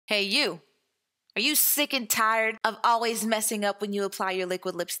Hey you, are you sick and tired of always messing up when you apply your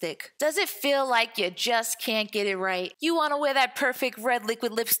liquid lipstick? Does it feel like you just can't get it right? You want to wear that perfect red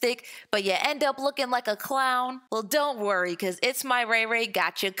liquid lipstick, but you end up looking like a clown? Well, don't worry, because ItsMyRayeRaye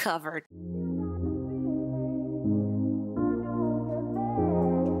got you covered.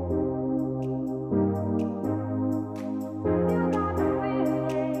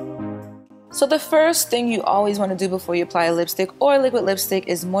 So the first thing you always want to do before you apply a lipstick or liquid lipstick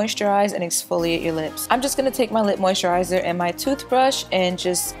is moisturize and exfoliate your lips. I'm just going to take my lip moisturizer and my toothbrush and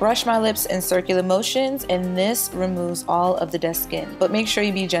just brush my lips in circular motions, and this removes all of the dead skin. But make sure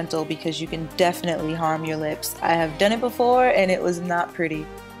you be gentle because you can definitely harm your lips. I have done it before and it was not pretty.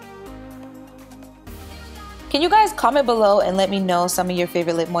 Can you guys comment below and let me know some of your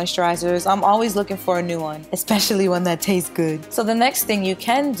favorite lip moisturizers? I'm always looking for a new one, especially one that tastes good. So the next thing you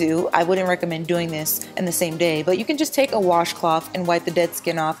can do, I wouldn't recommend doing this in the same day, but you can just take a washcloth and wipe the dead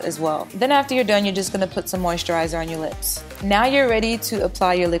skin off as well. Then after you're done, you're just gonna put some moisturizer on your lips. Now you're ready to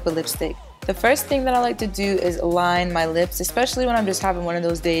apply your liquid lipstick. The first thing that I like to do is line my lips, especially when I'm just having one of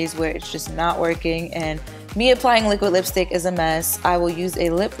those days where it's just not working and me applying liquid lipstick is a mess. I will use a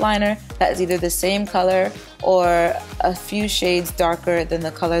lip liner that is either the same color or a few shades darker than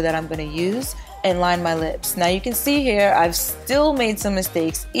the color that I'm going to use and line my lips. Now you can see here I've still made some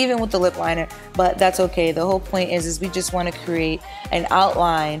mistakes even with the lip liner, but that's okay. The whole point is we just want to create an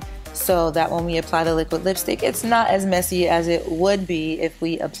outline so that when we apply the liquid lipstick, it's not as messy as it would be if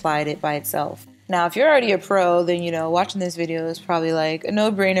we applied it by itself. Now, if you're already a pro, then you know watching this video is probably like a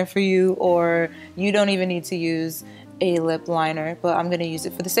no-brainer for you, or you don't even need to use a lip liner, but I'm going to use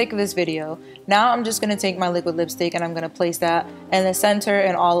it for the sake of this video. Now I'm just going to take my liquid lipstick and I'm going to place that in the center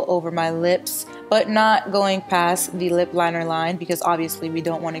and all over my lips, but not going past the lip liner line because obviously we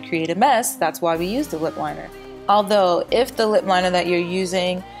don't want to create a mess. That's why we use the lip liner. Although if the lip liner that you're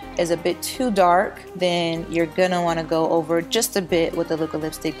using is a bit too dark, then you're gonna want to go over just a bit with the liquid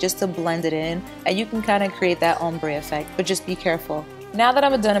lipstick just to blend it in, and you can kind of create that ombre effect, but just be careful. Now that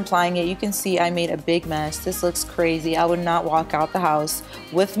I'm done applying it, you can see I made a big mess. This looks crazy. I would not walk out the house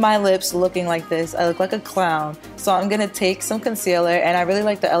with my lips looking like this. I look like a clown. So I'm gonna take some concealer, and I really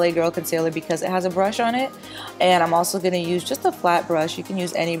like the LA Girl concealer because it has a brush on it, and I'm also gonna use just a flat brush. You can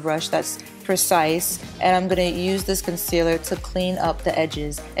use any brush that's precise, and I'm gonna use this concealer to clean up the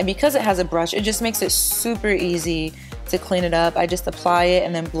edges. And because it has a brush, it just makes it super easy to clean it up. I just apply it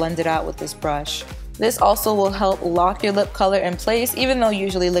and then blend it out with this brush. This also will help lock your lip color in place, even though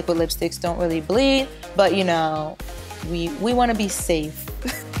usually liquid lipsticks don't really bleed, but you know, we want to be safe.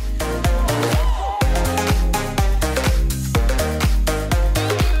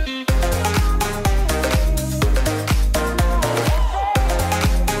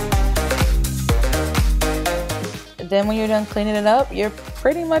 Then when you're done cleaning it up, you're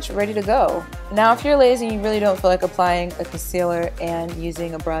pretty much ready to go. Now if you're lazy and you really don't feel like applying a concealer and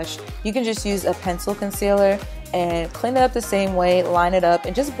using a brush, you can just use a pencil concealer and clean it up the same way, line it up,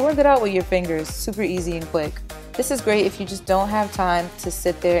 and just blend it out with your fingers. Super easy and quick. This is great if you just don't have time to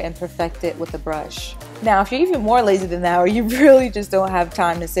sit there and perfect it with a brush. Now if you're even more lazy than that, or you really just don't have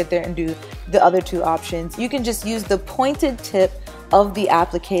time to sit there and do the other two options, you can just use the pointed tip of the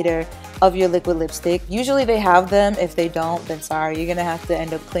applicator of your liquid lipstick. Usually they have them. If they don't, then sorry, you're gonna have to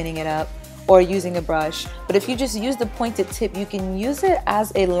end up cleaning it up or using a brush. But if you just use the pointed tip, you can use it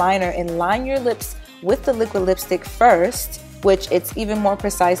as a liner and line your lips with the liquid lipstick first, which it's even more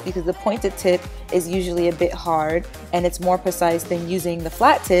precise because the pointed tip is usually a bit hard and it's more precise than using the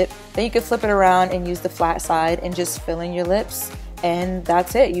flat tip. Then you can flip it around and use the flat side and just fill in your lips. And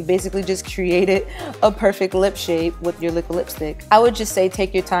that's it. You basically just created a perfect lip shape with your liquid lipstick. I would just say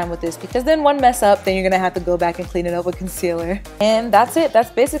take your time with this because then one mess up, then you're gonna have to go back and clean it up with concealer. And that's it.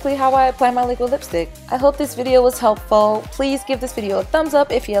 That's basically how I apply my liquid lipstick. I hope this video was helpful. Please give this video a thumbs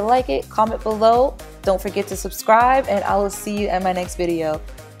up if you like it. Comment below. Don't forget to subscribe, and I will see you in my next video.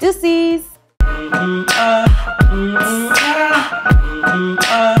 Deuces! Hold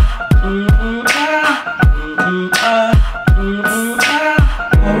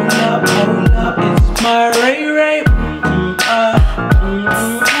up, it's my race.